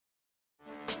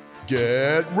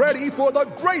Get ready for the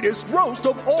greatest roast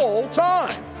of all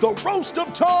time, the Roast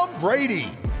of Tom Brady,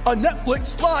 a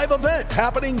Netflix live event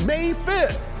happening May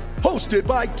 5th. Hosted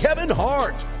by Kevin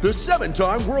Hart, the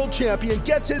 7-time world champion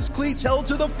gets his cleats held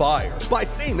to the fire by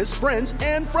famous friends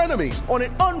and frenemies on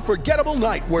an unforgettable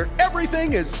night where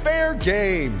everything is fair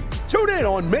game. Tune in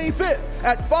on May 5th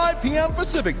at 5 p.m.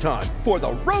 Pacific time for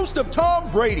the Roast of Tom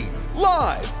Brady,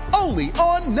 live only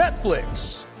on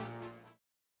Netflix.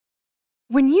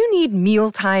 When you need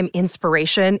mealtime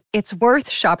inspiration, it's worth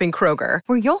shopping Kroger,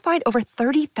 where you'll find over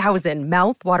 30,000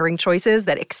 mouth-watering choices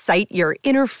that excite your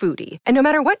inner foodie. And no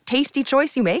matter what tasty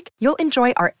choice you make, you'll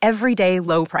enjoy our everyday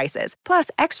low prices, plus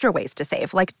extra ways to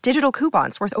save, like digital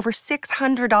coupons worth over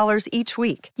 $600 each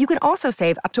week. You can also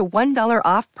save up to $1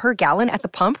 off per gallon at the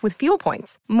pump with fuel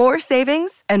points. More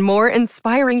savings and more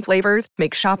inspiring flavors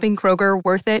make shopping Kroger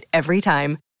worth it every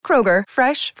time. Kroger,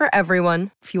 fresh for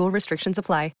everyone. Fuel restrictions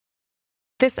apply.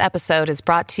 This episode is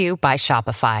brought to you by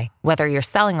Shopify. Whether you're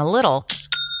selling a little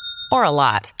or a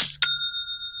lot,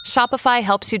 Shopify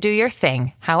helps you do your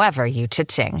thing, however you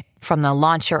cha-ching. From the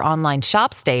launch your online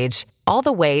shop stage, all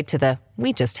the way to the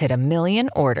we just hit 1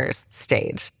 million orders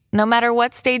stage. No matter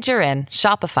what stage you're in,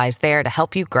 Shopify's there to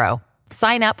help you grow.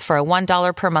 Sign up for a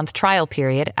 $1 per month trial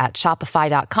period at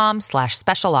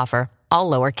shopify.com/special offer,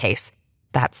 all lowercase.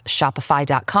 That's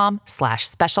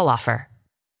shopify.com/special offer.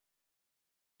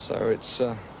 So it's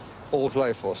all to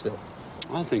play for still?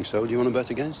 I think so. Do you want to bet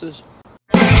against us?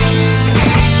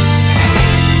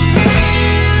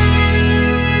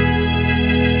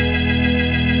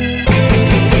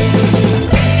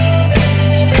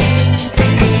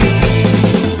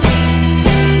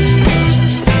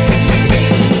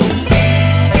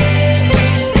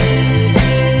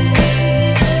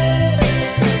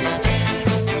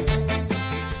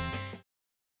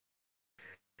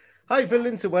 Hi,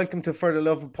 villains, and welcome to For the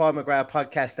Love of Paul McGrath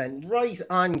podcast. And right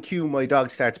on cue, my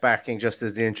dog starts barking just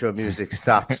as the intro music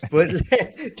stops. But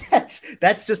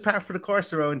that's just par for the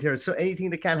course around here. So anything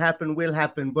that can happen will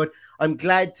happen. But I'm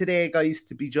glad today, guys,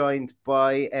 to be joined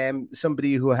by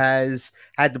somebody who has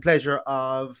had the pleasure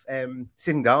of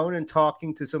sitting down and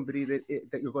talking to somebody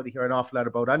that you're going to hear an awful lot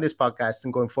about on this podcast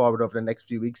and going forward over the next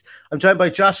few weeks. I'm joined by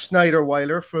Josh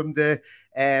Schneiderweiler from the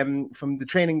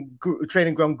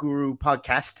Training Ground Guru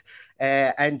podcast.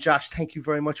 And Josh, thank you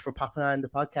very much for popping on the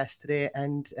podcast today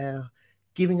and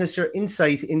giving us your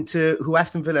insight into who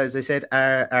Aston Villa, as I said,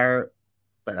 are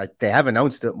they have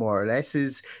announced it more or less,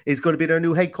 is going to be their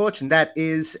new head coach, and that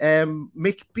is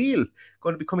Mick Beale,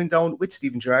 going to be coming down with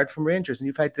Steven Gerrard from Rangers. And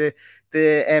you've had the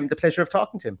pleasure of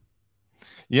talking to him.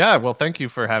 Yeah, well, thank you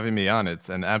for having me on. It's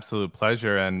an absolute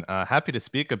pleasure, and happy to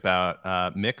speak about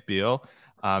Mick Beale.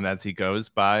 As he goes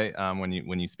by, when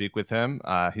you speak with him,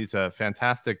 he's a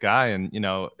fantastic guy, and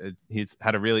he's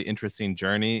had a really interesting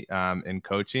journey in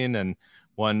coaching, and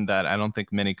one that I don't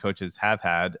think many coaches have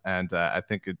had. And I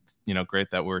think it's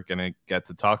great that we're gonna get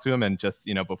to talk to him. And just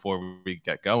before we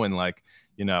get going,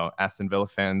 Aston Villa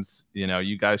fans,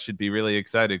 you guys should be really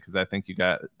excited because I think you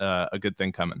got a good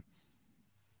thing coming.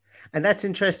 And that's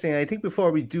interesting. I think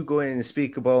before we do go in and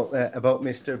speak about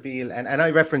Mr. Beale, and I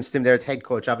referenced him there as head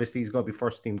coach. Obviously, he's going to be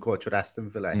first team coach with Aston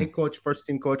Villa. Head coach, first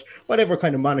team coach, whatever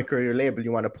kind of moniker or label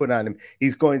you want to put on him.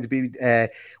 He's going to be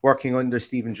working under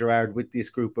Steven Gerrard with this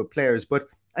group of players. But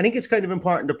I think it's kind of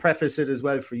important to preface it as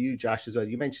well for you, Josh, as well.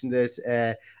 You mentioned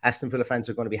that Aston Villa fans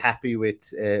are going to be happy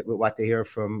with what they hear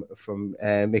from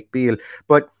Mick Beale.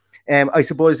 But I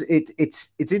suppose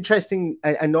it's interesting,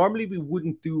 and normally we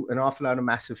wouldn't do an awful lot of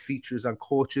massive features on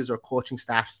coaches or coaching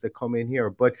staffs that come in here,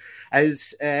 but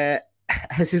as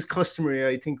is customary,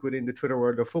 I think, within the Twitter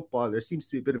world of football, there seems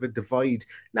to be a bit of a divide.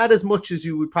 Not as much as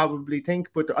you would probably think,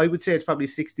 but I would say it's probably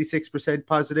 66%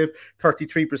 positive,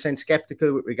 33%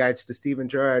 skeptical with regards to Steven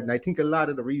Gerrard. And I think a lot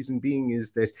of the reason being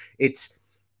is that it's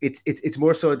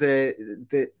more so the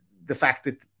fact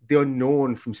that the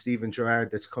unknown from Steven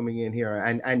Gerrard that's coming in here,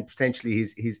 and potentially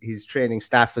his training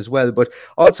staff as well. But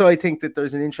also, I think that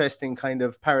there's an interesting kind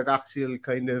of paradoxical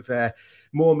kind of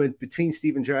moment between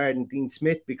Steven Gerrard and Dean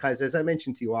Smith, because as I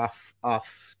mentioned to you off the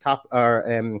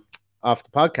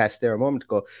podcast there a moment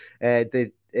ago, a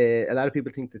lot of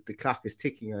people think that the clock is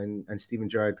ticking on Steven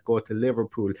Gerrard to go to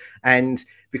Liverpool, and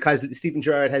because Steven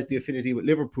Gerrard has the affinity with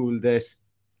Liverpool that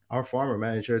our former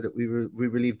manager that we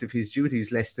relieved of his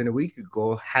duties less than a week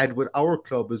ago had with our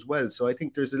club as well. So I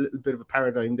think there's a little bit of a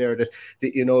paradigm there that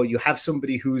you have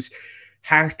somebody whose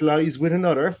heart lies with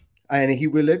another. And he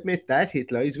will admit that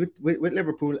it lies with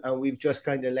Liverpool, and we've just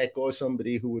kind of let go of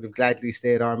somebody who would have gladly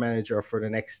stayed our manager for the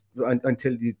next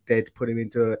until they'd put him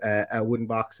into a wooden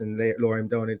box and lower him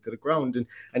down into the ground.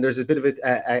 And there's a bit of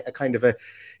a kind of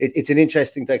it's an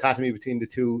interesting dichotomy between the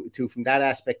two from that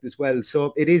aspect as well.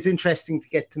 So it is interesting to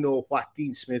get to know what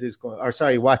Dean Smith is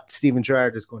what Steven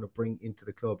Gerrard is going to bring into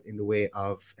the club in the way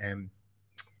of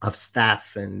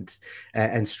staff and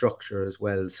structure as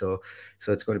well. So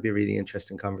it's going to be a really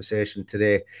interesting conversation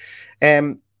today.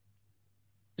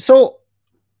 So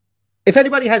if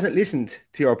anybody hasn't listened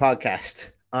to your podcast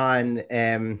on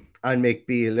Mick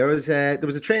Beale, there was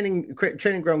a training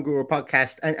ground guru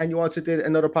podcast, and you also did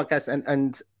another podcast,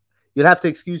 and you'll have to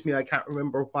excuse me, I can't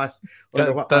remember what.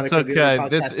 That's okay.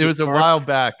 It was a while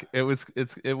back. It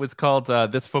was called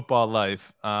This Football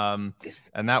Life, and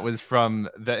that was from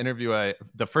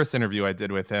the first interview I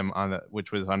did with him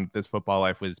which was on This Football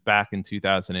Life, was back in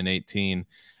 2018,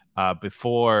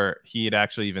 before he had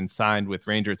actually even signed with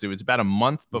Rangers. It was about a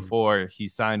month before he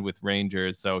signed with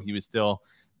Rangers, so he was still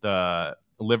the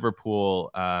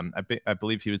Liverpool. I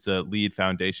believe he was the lead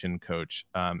foundation coach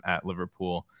at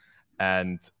Liverpool.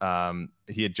 And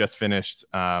he had just finished.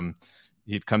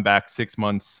 He'd come back 6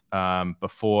 months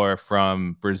before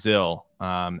from Brazil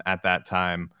at that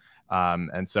time,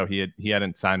 and so he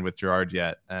hadn't signed with Gerrard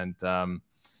yet. And I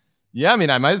mean,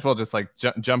 I might as well just like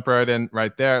jump right in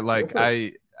right there, like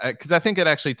because I think it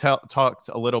actually talks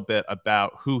a little bit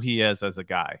about who he is as a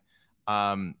guy.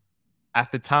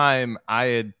 At the time, I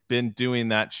had been doing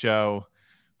that show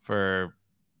for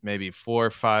maybe 4 or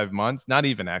 5 months, not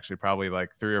even actually, probably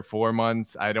like 3 or 4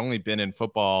 months. I'd only been in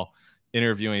football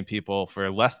interviewing people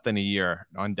for less than a year,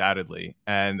 undoubtedly.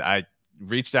 And I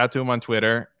reached out to him on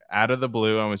Twitter out of the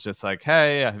blue and was just like,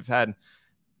 hey, I've had,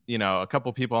 a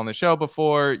couple people on the show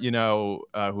before,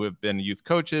 who have been youth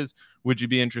coaches. Would you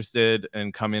be interested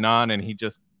in coming on? And he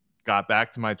just got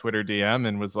back to my Twitter DM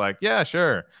and was like, yeah,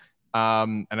 sure.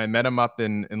 And I met him up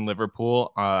in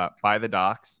Liverpool by the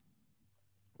docks.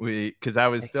 Because I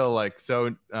was still like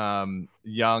so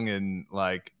young and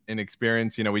like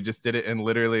inexperienced, we just did it in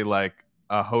literally like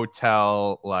a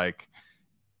hotel, like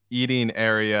eating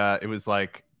area. It was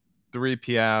like 3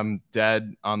 p.m.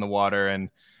 dead on the water. And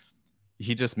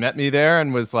he just met me there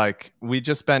and was like, we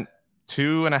just spent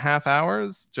 2.5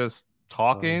 hours just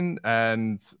talking.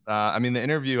 And I mean, the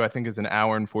interview I think is 1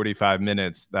 hour and 45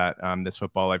 minutes that This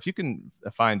Football Life, you can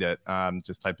find it.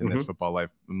 Just type in This Football Life,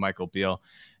 Michael Beale.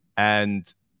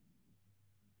 And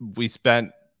we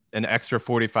spent an extra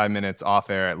 45 minutes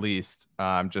off air at least,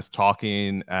 just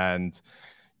talking. And,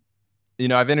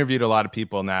 I've interviewed a lot of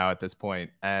people now at this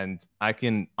point, and I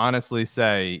can honestly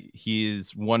say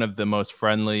he's one of the most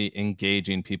friendly,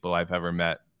 engaging people I've ever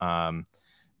met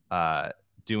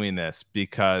doing this,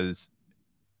 because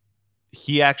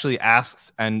he actually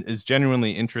asks and is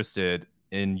genuinely interested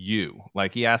in you.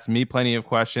 Like, he asked me plenty of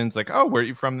questions like, oh, where are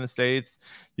you from in the States?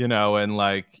 And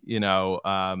like,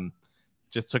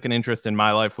 just took an interest in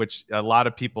my life, which a lot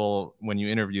of people, when you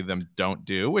interview them, don't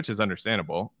do, which is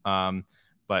understandable.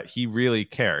 But he really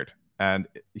cared, and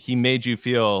he made you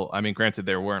feel, I mean, granted,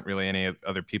 there weren't really any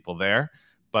other people there,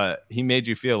 but he made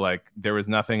you feel like there was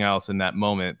nothing else in that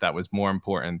moment that was more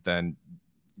important than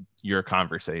your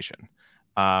conversation,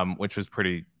 which was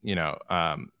pretty,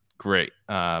 great.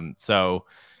 So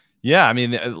yeah, I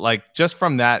mean, like, just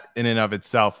from that in and of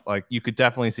itself, like, you could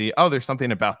definitely see, oh, there's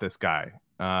something about this guy.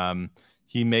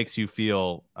 He makes you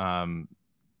feel,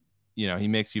 he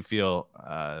makes you feel,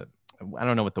 I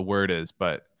don't know what the word is,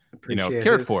 but,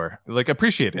 cared for, like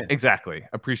appreciated. Yeah. Exactly.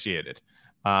 Appreciated,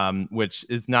 which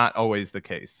is not always the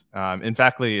case. In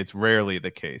fact, it's rarely the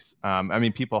case. I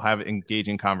mean, people have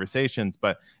engaging conversations,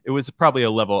 but it was probably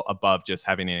a level above just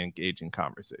having an engaging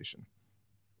conversation.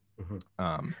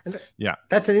 Yeah,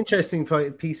 that's an interesting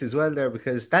piece as well there,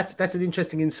 because that's an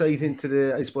interesting insight into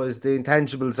the, I suppose, the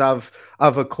intangibles of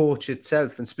a coach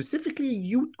itself, and specifically a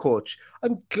youth coach.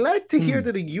 I'm glad to hear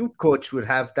that a youth coach would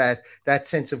have that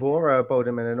sense of aura about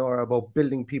him, and an aura about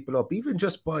building people up, even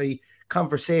just by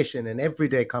conversation and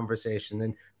everyday conversation.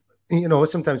 And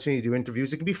sometimes when you do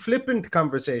interviews, it can be flippant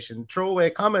conversation,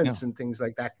 throwaway comments and things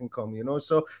like that can come.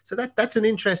 So that's an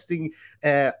interesting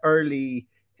early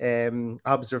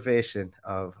observation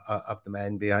of the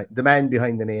man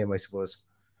behind the name, I suppose.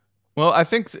 Well, I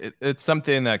think it's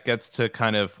something that gets to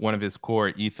kind of one of his core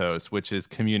ethos, which is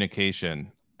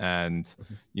communication and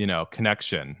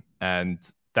connection. And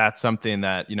that's something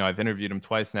that I've interviewed him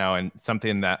twice now, and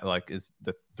something that like is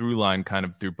the through line kind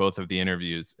of through both of the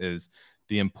interviews is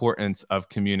the importance of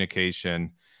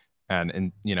communication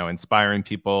and inspiring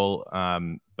people,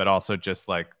 but also just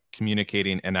like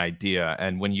communicating an idea.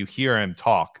 And when you hear him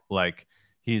talk, like,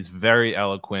 he's very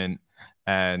eloquent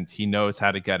and he knows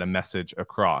how to get a message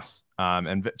across,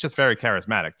 and just very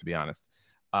charismatic, to be honest.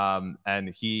 And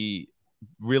he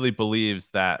really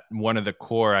believes that one of the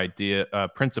core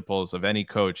principles of any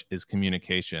coach is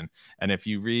communication. And if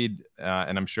you read,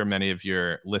 and I'm sure many of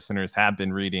your listeners have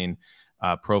been reading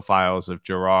profiles of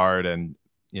Gerrard and,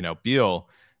 Beal,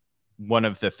 one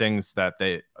of the things that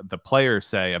the players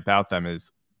say about them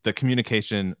is the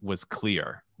communication was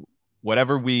clear.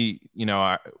 Whatever we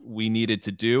needed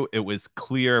to do, it was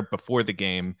clear before the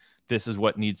game. This is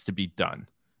what needs to be done.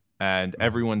 And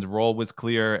everyone's role was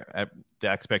clear. The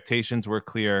expectations were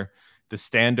clear. The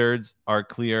standards are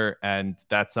clear. And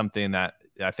that's something that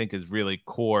I think is really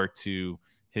core to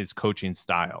his coaching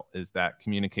style, is that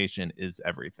communication is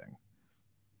everything.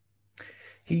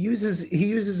 He uses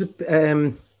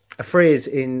a phrase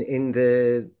in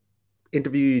the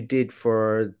interview you did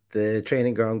for the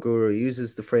Training Ground Guru. He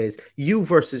uses the phrase "you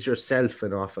versus yourself"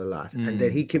 an awful lot, and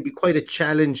that he can be quite a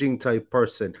challenging type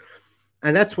person.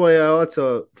 And that's why I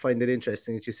also find it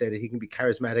interesting that you said that he can be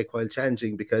charismatic while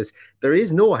challenging, because there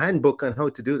is no handbook on how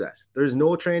to do that. There's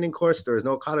no training course, there is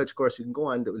no college course you can go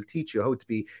on that will teach you how to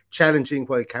be challenging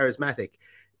while charismatic.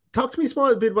 Talk to me a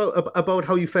small bit about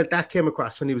how you felt that came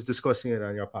across when he was discussing it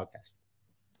on your podcast.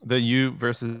 The you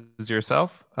versus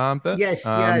yourself bit? Yes,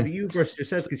 the you versus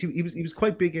yourself, because he was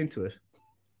quite big into it.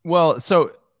 Well,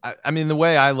 so I mean, the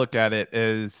way I look at it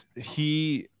is,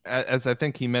 he, as I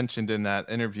think he mentioned in that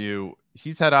interview,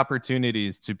 he's had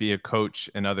opportunities to be a coach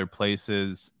in other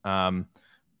places,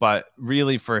 but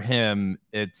really for him,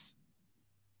 it's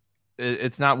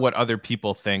not what other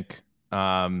people think.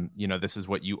 This is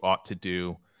what you ought to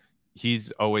do.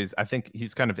 He's always, I think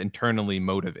he's kind of internally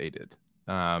motivated.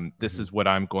 This is what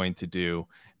I'm going to do,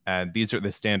 and these are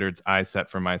the standards I set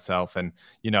for myself. And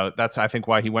that's, I think,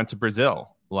 why he went to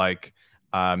Brazil. Like,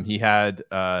 he had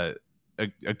a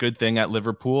good thing at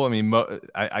Liverpool. I mean,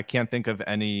 I can't think of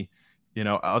any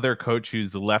other coach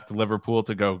who's left Liverpool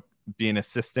to go be an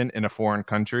assistant in a foreign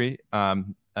country. I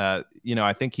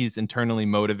think he's internally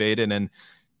motivated, and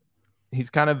he's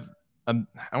kind of,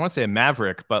 I won't say a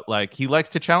maverick, but like, he likes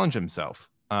to challenge himself.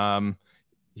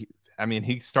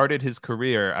 He started his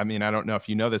career. I mean, I don't know if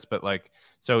you know this, but like,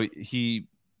 so he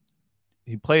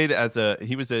played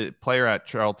he was a player at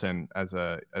Charlton as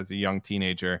a young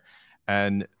teenager,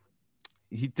 and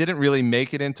he didn't really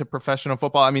make it into professional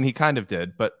football. I mean, he kind of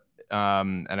did, but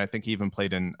and I think he even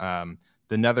played in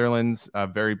the Netherlands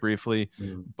very briefly.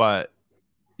 But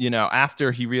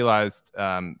after he realized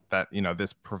that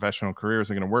this professional career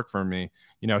isn't going to work for me,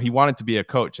 he wanted to be a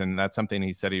coach, and that's something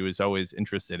he said he was always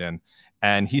interested in.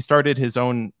 And he started his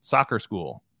own soccer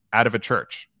school out of a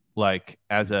church, like,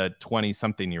 as a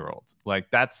 20-something-year-old. Like,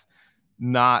 that's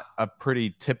not a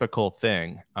pretty typical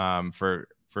thing for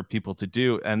people to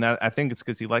do. And that, I think it's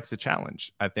because he likes the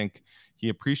challenge. I think he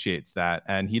appreciates that.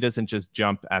 And he doesn't just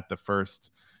jump at the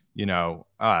first,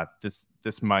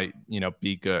 this might,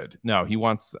 be good. No, he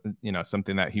wants,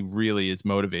 something that he really is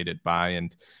motivated by,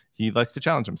 and he likes to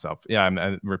challenge himself. Yeah,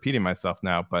 I'm repeating myself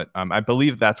now, but I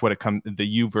believe that's what the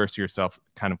you versus yourself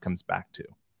kind of comes back to.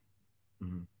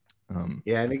 Mm-hmm.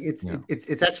 And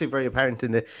it's actually very apparent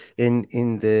in the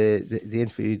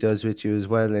interview he does with you as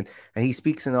well, and he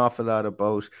speaks an awful lot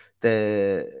about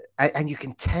and you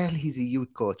can tell he's a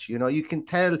youth coach. You can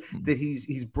tell that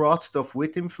he's brought stuff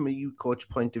with him from a youth coach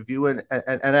point of view, and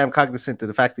I'm cognizant of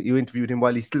the fact that you interviewed him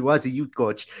while he still was a youth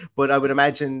coach, but I would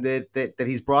imagine that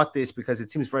he's brought this because it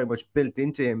seems very much built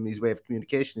into him, his way of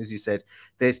communication, as you said,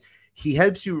 that he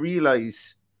helps you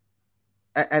realize,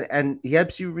 and he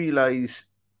helps you realize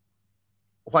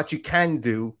what you can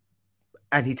do,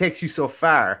 and he takes you so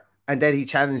far, and then he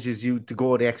challenges you to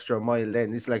go the extra mile.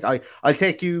 Then it's like, I'll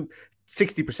take you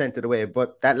 60% of the way,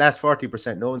 but that last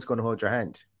 40%, no one's going to hold your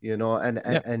hand,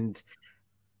 and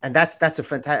that's a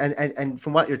fantastic. And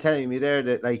from what you're telling me there,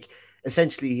 that like,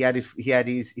 essentially he had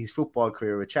his football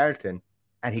career with Charlton,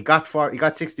 and he got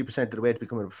 60% of the way to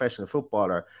becoming a professional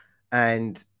footballer,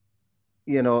 and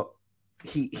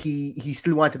he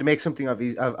still wanted to make something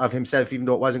of himself, even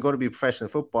though it wasn't going to be a professional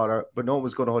footballer, but no one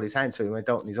was going to hold his hand. So he went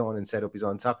out on his own and set up his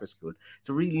own soccer school. It's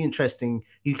a really interesting,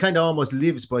 he kind of almost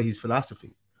lives by his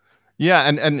philosophy. Yeah.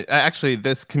 And actually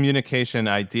this communication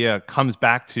idea comes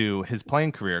back to his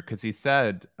playing career. Cause he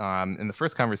said, in the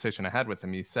first conversation I had with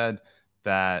him, he said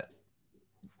that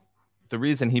the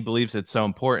reason he believes it's so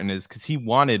important is because he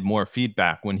wanted more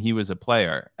feedback when he was a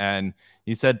player. And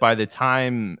he said by the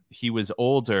time he was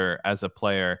older as a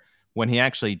player, when he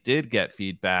actually did get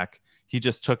feedback, he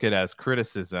just took it as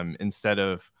criticism instead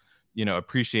of,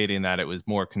 appreciating that it was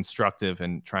more constructive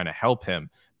and trying to help him.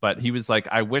 But he was like,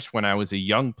 I wish when I was a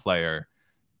young player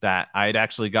that I'd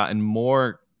actually gotten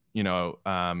more,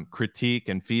 critique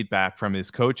and feedback from his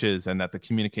coaches, and that the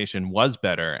communication was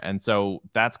better. And so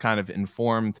that's kind of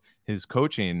informed his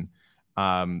coaching,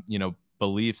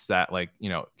 beliefs that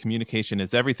communication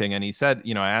is everything. And he said,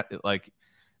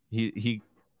 he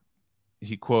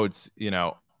quotes,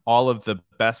 all of the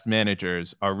best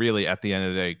managers are really, at the end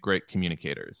of the day, great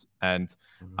communicators. And,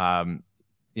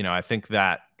 I think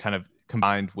that kind of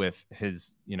combined with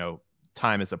his,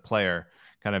 time as a player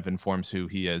kind of informs who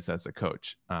he is as a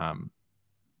coach. And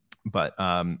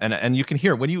you can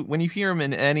hear when you hear him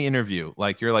in any interview,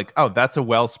 you're like, oh, that's a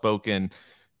well-spoken,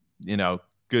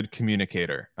 good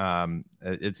communicator.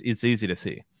 It's easy to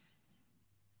see.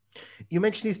 You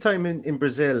mentioned his time in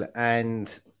Brazil,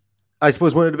 and I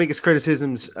suppose one of the biggest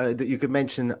criticisms that you could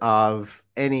mention of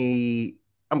any,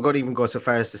 I'm going to even go so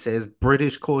far as to say, is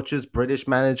British coaches, British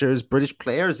managers, British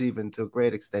players, even to a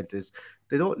great extent, is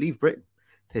they don't leave Britain.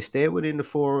 They stay within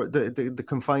the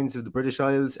confines of the British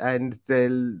Isles, and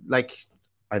they'll,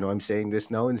 I know I'm saying this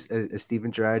now, and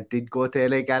Steven Gerrard did go to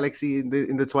LA Galaxy in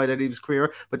the twilight of his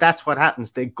career, but that's what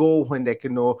happens. They go when they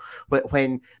can know,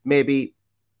 when maybe,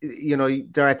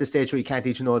 they're at the stage where you can't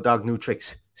teach an old dog new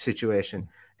tricks situation.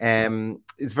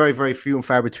 It's very, very few and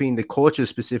far between. The coaches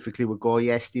specifically would go.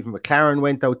 Yes, Stephen McLaren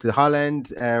went out to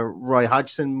Holland. Roy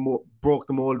Hodgson broke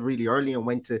the mold really early and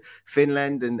went to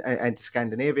Finland and to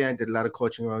Scandinavia and did a lot of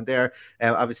coaching around there.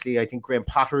 Obviously, I think Graham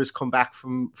Potter has come back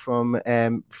from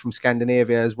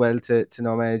Scandinavia as well to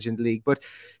now manage in the league. But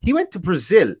he went to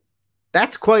Brazil.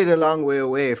 That's quite a long way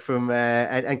away from,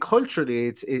 and culturally,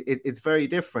 it's very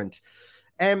different.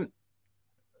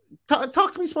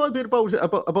 Talk to me a small bit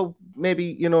about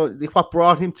maybe, what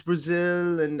brought him to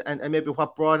Brazil and maybe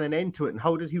what brought an end to it, and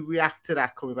how did he react to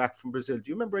that coming back from Brazil? Do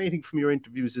you remember anything from your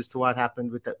interviews as to what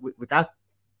happened with that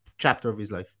chapter of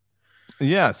his life?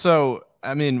 Yeah. So,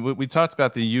 I mean, we talked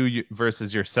about the you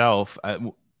versus yourself.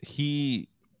 He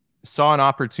saw an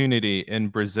opportunity in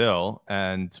Brazil,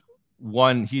 and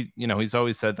he's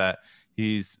always said that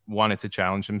he's wanted to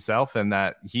challenge himself, and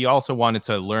that he also wanted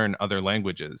to learn other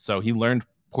languages. So he learned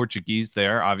Portuguese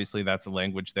there. Obviously, that's a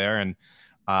language there. And,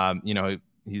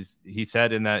 he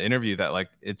said in that interview that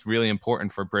it's really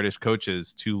important for British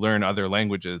coaches to learn other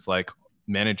languages like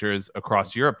managers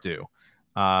across Europe do.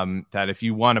 That if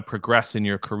you want to progress in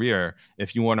your career,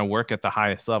 if you want to work at the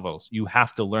highest levels, you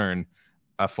have to learn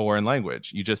a foreign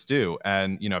language. You just do.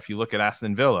 And, if you look at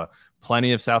Aston Villa,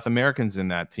 plenty of South Americans in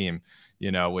that team,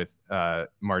 with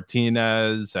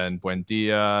Martinez and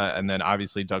Buendia, and then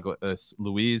obviously Douglas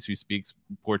Luiz, who speaks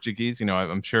Portuguese.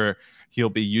 I'm sure he'll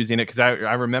be using it, because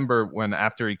I remember when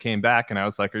after he came back and I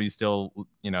was like, are you still,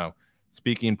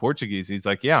 speaking Portuguese? He's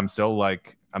like, yeah, I'm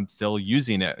still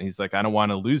using it. And he's like, I don't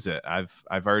want to lose it. I've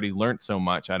already learned so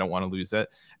much. I don't want to lose it.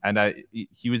 And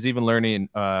he was even learning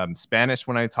Spanish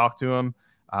when I talked to him.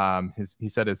 He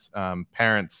said his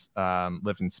parents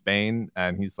live in Spain,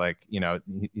 and he's like,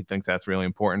 he thinks that's really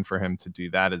important for him to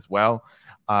do that as well.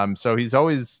 So he's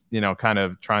always, kind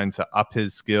of trying to up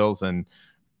his skills and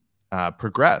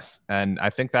progress. And I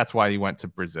think that's why he went to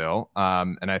Brazil.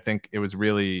 And I think it was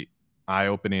really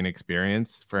eye-opening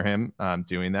experience for him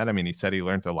doing that. I mean, he said he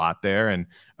learned a lot there and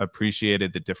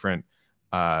appreciated the different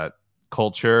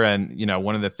culture. And,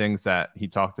 one of the things that he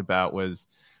talked about was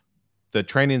the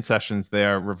training sessions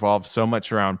there revolve so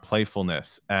much around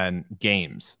playfulness and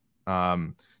games,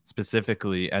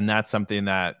 specifically. And that's something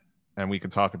that, and we can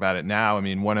talk about it now. I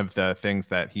mean, one of the things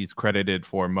that he's credited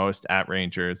for most at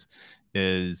Rangers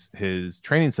is his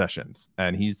training sessions.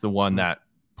 And he's the one that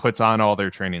puts on all their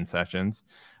training sessions.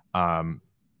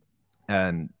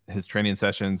 And his training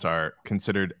sessions are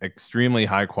considered extremely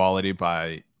high quality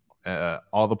by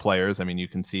all the players. I mean, you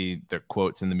can see the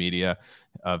quotes in the media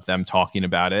of them talking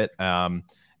about it.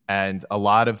 And a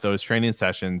lot of those training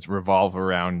sessions revolve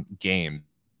around games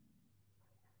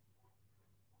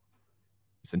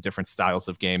and different styles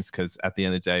of games, because at the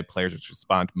end of the day, players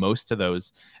respond most to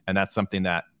those. And that's something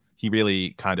that he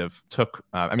really kind of took.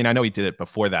 I mean, I know he did it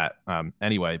before that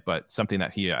anyway, but something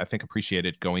that he, I think,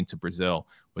 appreciated going to Brazil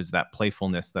was that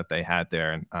playfulness that they had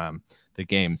there and the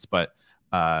games. But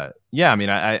yeah, I mean,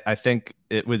 I think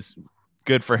it was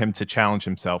good for him to challenge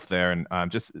himself there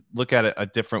and just look at a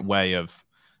different way of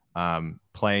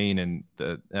playing and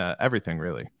everything,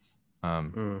 really.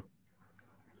 And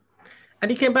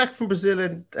he came back from Brazil,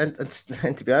 and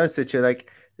to be honest with you,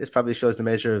 like, this probably shows the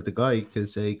measure of the guy,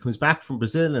 because he comes back from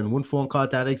Brazil and one phone call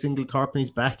to Alex Inglethorpe, and he's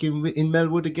back in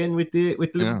Melwood again with the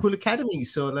Liverpool Academy.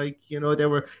 So, like,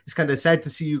 it's kind of sad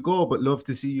to see you go, but love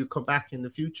to see you come back in the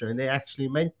future. And they actually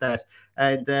meant that.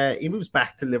 And he moves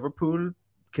back to Liverpool,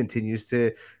 continues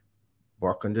to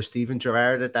work under Steven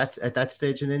Gerrard at that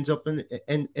stage and ends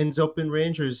up in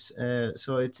Rangers.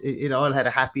 So it all had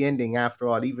a happy ending after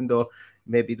all, even though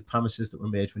maybe the promises that were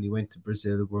made when he went to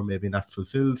Brazil were maybe not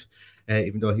fulfilled,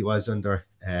 even though he was under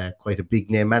quite a big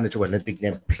name manager, well, a big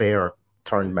name player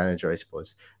turned manager, I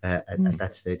suppose, at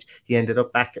that stage. He ended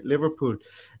up back at Liverpool.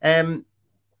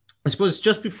 I suppose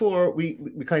just before we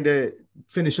kind of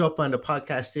finish up on the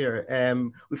podcast here,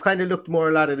 we've kind of looked more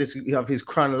a lot at this of his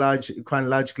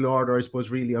chronological order, I suppose,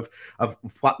 really of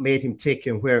what made him tick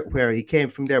and where he came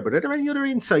from there. But are there any other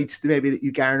insights maybe that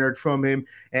you garnered from him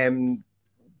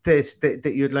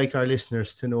that you'd like our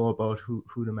listeners to know about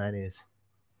who the man is?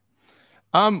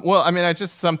 Well, I mean, I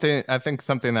think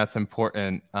something that's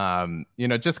important,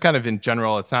 just kind of in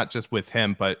general, it's not just with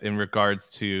him, but in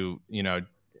regards to,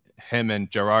 him and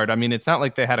Gerrard. I mean, it's not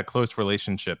like they had a close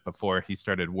relationship before he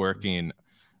started working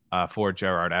for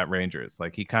Gerrard at Rangers.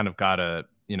 Like, he kind of got a,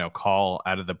 call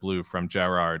out of the blue from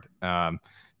Gerrard.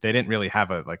 They didn't really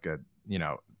have a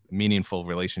meaningful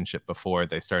relationship before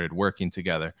they started working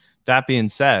together. That being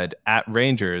said, at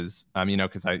Rangers,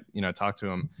 because I, talked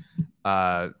to him,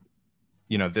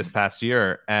 this past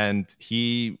year, and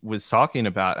he was talking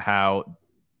about how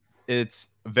it's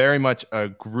very much a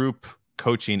group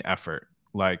coaching effort.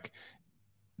 Like,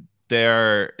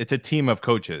 it's a team of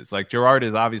coaches. Like, Gerrard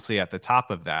is obviously at the top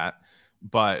of that,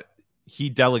 but he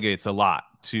delegates a lot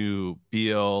to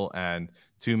Beale and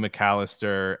to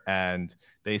McAllister, and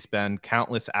they spend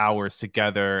countless hours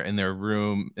together in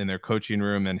their coaching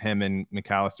room, and him and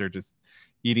McAllister just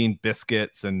eating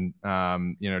biscuits and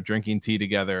drinking tea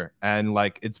together. And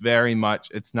like, it's very much,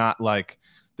 it's not like,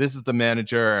 this is the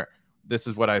manager, this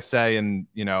is what I say, and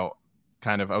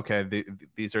kind of, okay,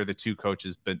 these are the two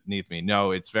coaches beneath me.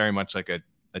 No, it's very much like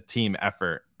a team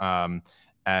effort. And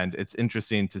it's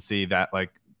interesting to see that, like,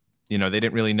 they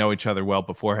didn't really know each other well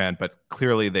beforehand, but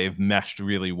clearly they've meshed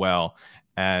really well.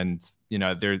 And,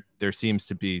 there seems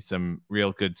to be some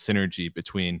real good synergy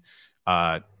between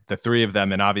the three of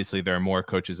them. And obviously there are more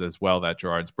coaches as well that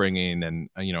Gerrard's bringing and,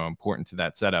 important to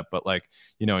that setup. But like,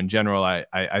 in general,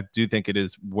 I do think it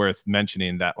is worth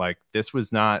mentioning that, like, this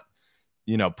was not,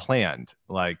 planned,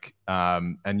 like,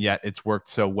 and yet it's worked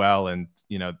so well, and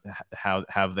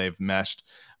how they've meshed,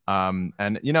 and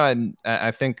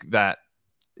I think that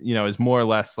is more or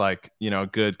less like a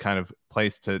good kind of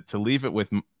place to leave it with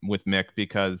Mick,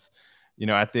 because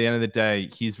at the end of the day,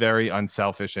 he's very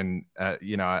unselfish, and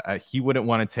he wouldn't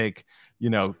want to take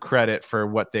credit for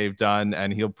what they've done,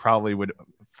 and he'll probably would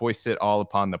foist it all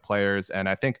upon the players. And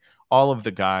I think all of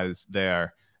the guys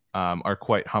there are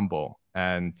quite humble.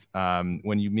 And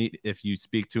if you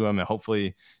speak to him, and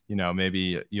hopefully,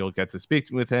 maybe you'll get to speak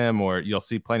with him, or you'll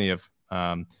see plenty of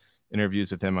interviews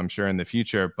with him, I'm sure, in the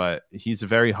future. But he's a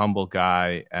very humble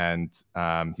guy, and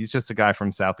he's just a guy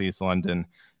from Southeast London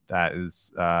that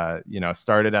is,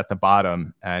 started at the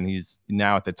bottom, and he's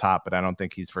now at the top. But I don't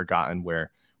think he's forgotten where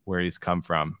he's come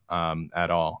from at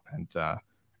all. And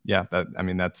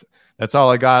that's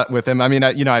all I got with him. I mean,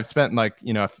 I've spent I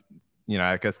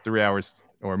guess 3 hours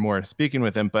or more speaking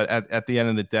with him, but at the end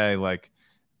of the day, like,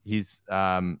 he's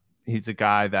a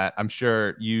guy that I'm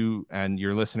sure you and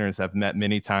your listeners have met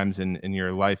many times in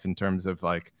your life, in terms of,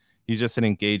 like, he's just an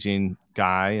engaging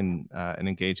guy and an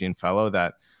engaging fellow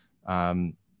that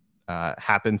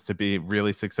happens to be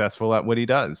really successful at what he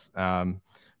does.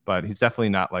 But he's definitely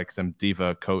not like some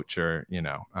diva coach or,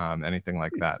 anything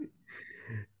like that.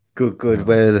 Good.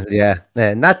 Well, yeah.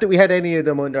 Not that we had any of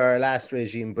them under our last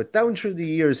regime, but down through the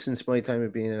years since my time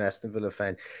of being an Aston Villa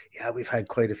fan, yeah, we've had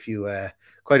quite a few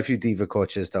diva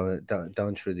coaches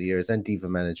down through the years, and diva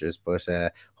managers. But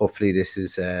hopefully, this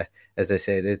is, as I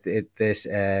said, this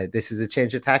is a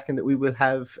change of tack, and that we will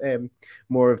have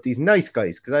more of these nice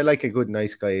guys, because I like a good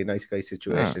nice guy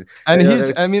situation. Yeah.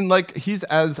 And he's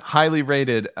as highly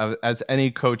rated as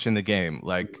any coach in the game.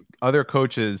 Like, other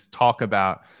coaches talk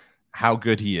about how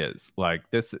good he is. Like,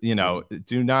 this,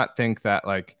 do not think that,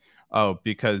 like,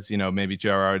 because maybe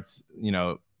Gerrard's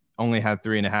only had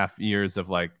 3.5 years of,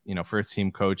 like, first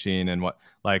team coaching, and what,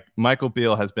 like, Michael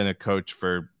Beale has been a coach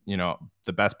for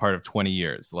the best part of 20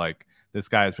 years. Like, this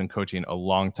guy has been coaching a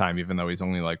long time, even though he's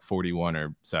only like 41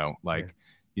 or so. Like,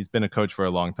 he's been a coach for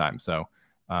a long time. So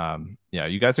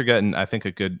you guys are getting, I think,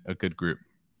 a good group.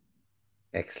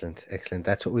 Excellent.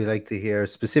 That's what we like to hear,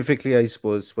 specifically, I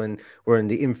suppose, when we're in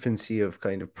the infancy of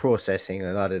kind of processing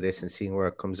a lot of this and seeing where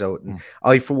it comes out. And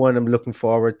I, for one, am looking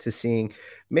forward to seeing,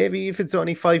 maybe if it's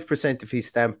only 5% of his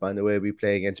stamp on the way we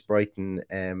play against Brighton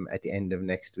at the end of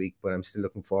next week. But I'm still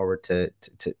looking forward to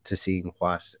seeing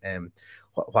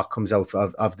what comes out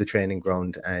of the training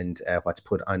ground and what's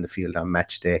put on the field on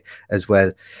match day as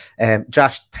well.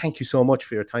 Josh, thank you so much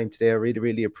for your time today. I really,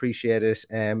 really appreciate it.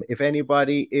 If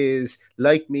anybody is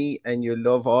like me and you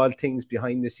love all things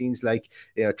behind the scenes, like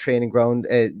training ground,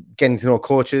 getting to know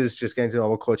coaches, just getting to know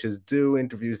what coaches do,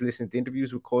 interviews, listening to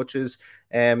interviews with coaches,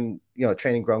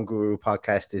 Training Ground Guru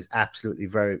podcast is absolutely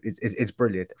it's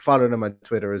brilliant. Follow them on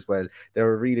Twitter as well.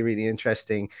 They're really, really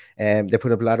interesting. They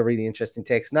put up a lot of really interesting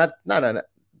takes, not on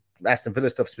Aston Villa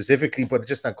stuff specifically, but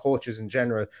just on coaches in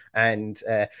general. And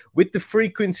with the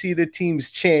frequency that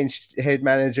teams change head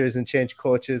managers and change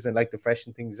coaches and like to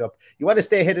freshen things up, you want to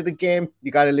stay ahead of the game,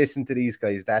 you got to listen to these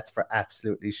guys. That's for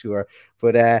absolutely sure.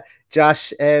 But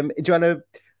Josh, do you want to?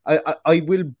 I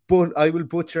will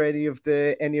butcher any of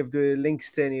the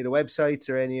links to any of the websites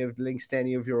or any of the links to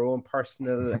any of your own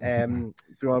personal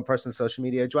social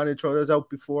media. Do you want to throw those out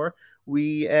before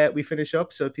we finish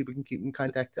up so people can keep in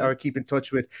contact or keep in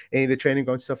touch with any of the Training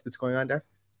Ground stuff that's going on there?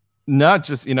 No,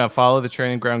 just follow the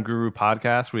Training Ground Guru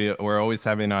podcast. We're always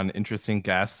having on interesting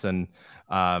guests and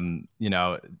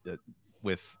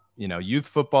with youth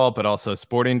football, but also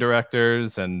sporting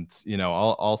directors and,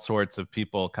 all sorts of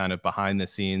people kind of behind the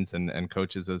scenes and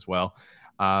coaches as well.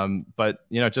 But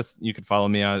you could follow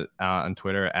me on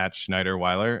Twitter at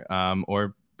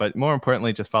Schneiderweiler, but more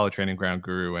importantly, just follow Training Ground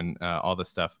Guru and all the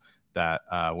stuff that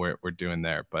we're doing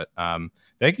there. But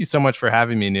thank you so much for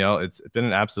having me, Neil. It's been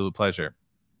an absolute pleasure.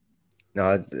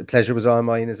 No, the pleasure was all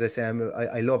mine. As I say,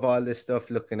 I love all this stuff,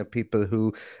 looking at people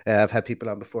who I've had people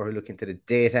on before who look into the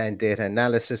data and data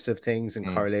analysis of things and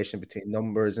correlation between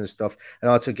numbers and stuff, and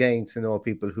also getting to know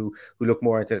people who look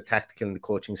more into the tactical and the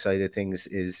coaching side of things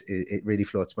it really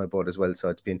floats my boat as well. So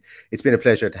it's been a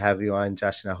pleasure to have you on,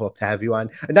 Josh, and I hope to have you on,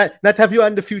 and not to have you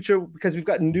on in the future because we've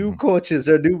got new coaches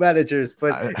or new managers,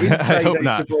 but inside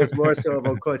I suppose more so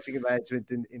about coaching and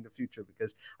management in the future,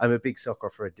 because I'm a big sucker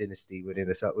for a dynasty within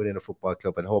a football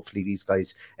club, and hopefully these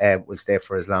guys will stay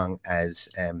for as long as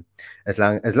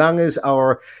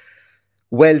our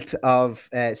wealth of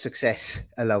success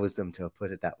allows them to,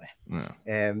 put it that way.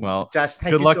 Yeah. Well, Josh,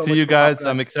 good luck to you guys.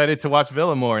 I'm excited to watch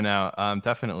Villa more now,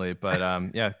 definitely. But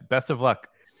yeah, best of luck.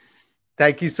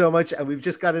 Thank you so much. And we've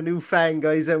just got a new fan,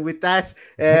 guys. And with that,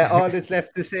 all that's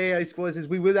left to say, I suppose, is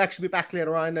we will actually be back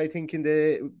later on. I think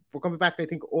we're coming back, I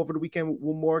think, over the weekend with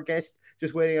one more guest,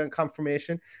 just waiting on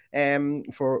confirmation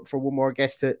for one more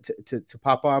guest to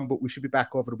pop on. But we should be back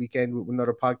over the weekend with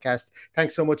another podcast.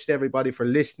 Thanks so much to everybody for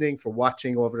listening, for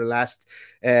watching over the last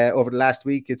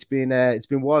week. It's been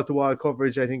wall-to-wall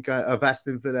coverage, I think, of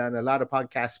Aston Villa and a lot of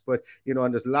podcasts. But,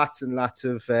 and there's lots and lots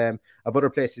of other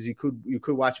places you could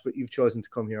watch, but you've chosen to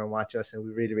come here and watch us, and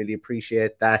we really, really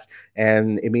appreciate that.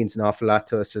 It means an awful lot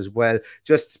to us as well.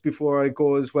 Just before I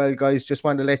go as well, guys, just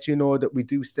want to let you know that we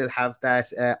do still have that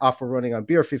offer running on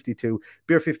Beer 52,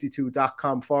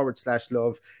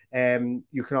 beer52.com/love.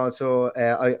 You can also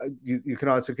you can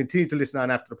also continue to listen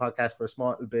on after the podcast for a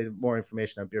small bit more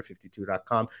information on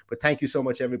beer52.com. But thank you so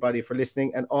much, everybody, for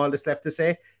listening, and all that's left to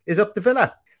say is up the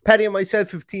Villa. Paddy and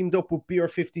myself have teamed up with Beer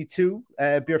 52,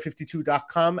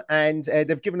 beer52.com, and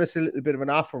they've given us a little bit of an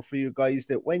offer for you guys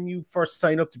that when you first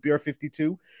sign up to Beer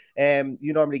 52, you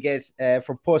normally get,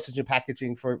 for postage and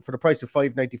packaging, for the price of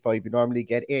 $5.95, you normally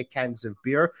get 8 cans of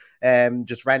beer,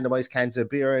 just randomized cans of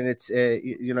beer, and it's,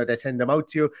 they send them out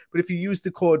to you. But if you use the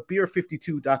code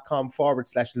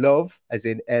beer52.com/love, as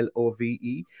in LOVE,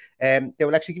 they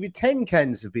will actually give you 10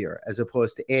 cans of beer as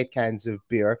opposed to 8 cans of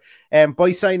beer.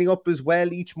 By signing up as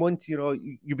well, each month,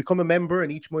 you become a member,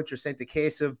 and each month you're sent a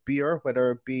case of beer,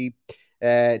 whether it be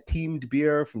themed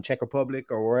beer from Czech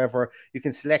Republic or wherever. You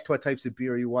can select what types of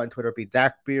beer you want, whether it be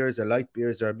dark beers or light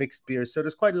beers or mixed beers. So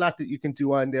there's quite a lot that you can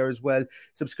do on there as well.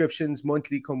 Subscriptions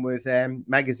monthly come with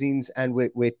magazines and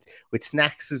with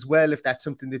snacks as well, if that's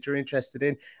something that you're interested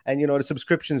in. And the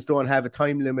subscriptions don't have a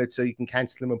time limit, so you can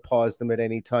cancel them and pause them at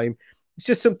any time. It's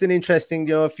just something interesting,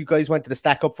 if you guys wanted to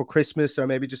stack up for Christmas, or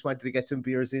maybe just wanted to get some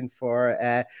beers in for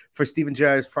Steven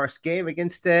Gerrard's first game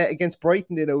against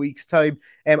Brighton in a week's time.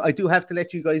 I do have to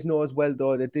let you guys know as well,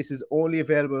 though, that this is only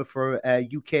available for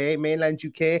mainland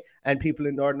UK, and people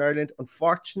in Northern Ireland.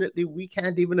 Unfortunately, we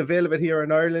can't even avail of it here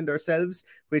in Ireland ourselves,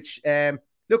 which,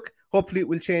 look, hopefully it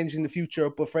will change in the future.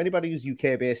 But for anybody who's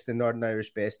UK-based and Northern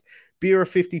Irish-based,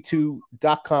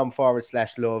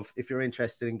 beer52.com/love. If you're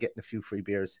interested in getting a few free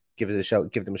beers, give them a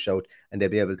shout, and they'll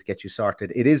be able to get you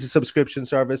sorted. It is a subscription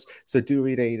service, so do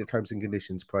read any of the terms and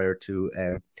conditions prior to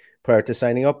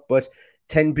signing up. But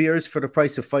 10 beers for the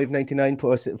price of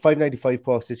 $5.95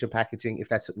 postage and packaging. If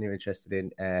that's something you're interested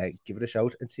in, give it a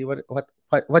shout and see what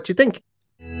you think.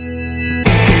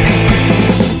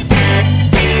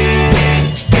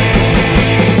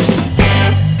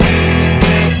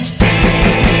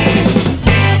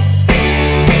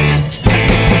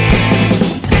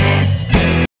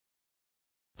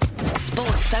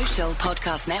 Social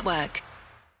Podcast Network.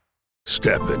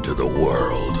 Step into the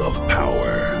world of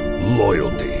power,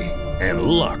 loyalty, and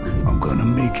luck. I'm gonna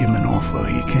make him an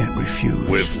offer he can't refuse.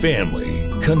 With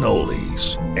family,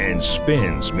 cannolis, and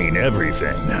spins mean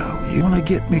everything. Now, you wanna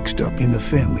get mixed up in the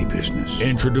family business.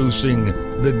 Introducing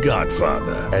The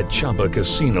Godfather at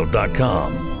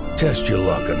ChumbaCasino.com. Test your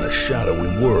luck in the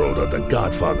shadowy world of The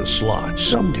Godfather slot.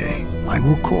 Someday, I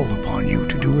will call upon you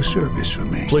to do a service for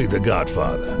me. Play The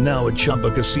Godfather, now at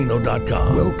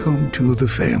ChumbaCasino.com. Welcome to the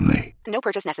family. No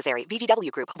purchase necessary.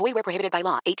 VGW Group. Void where prohibited by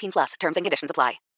law. 18+. Terms and conditions apply.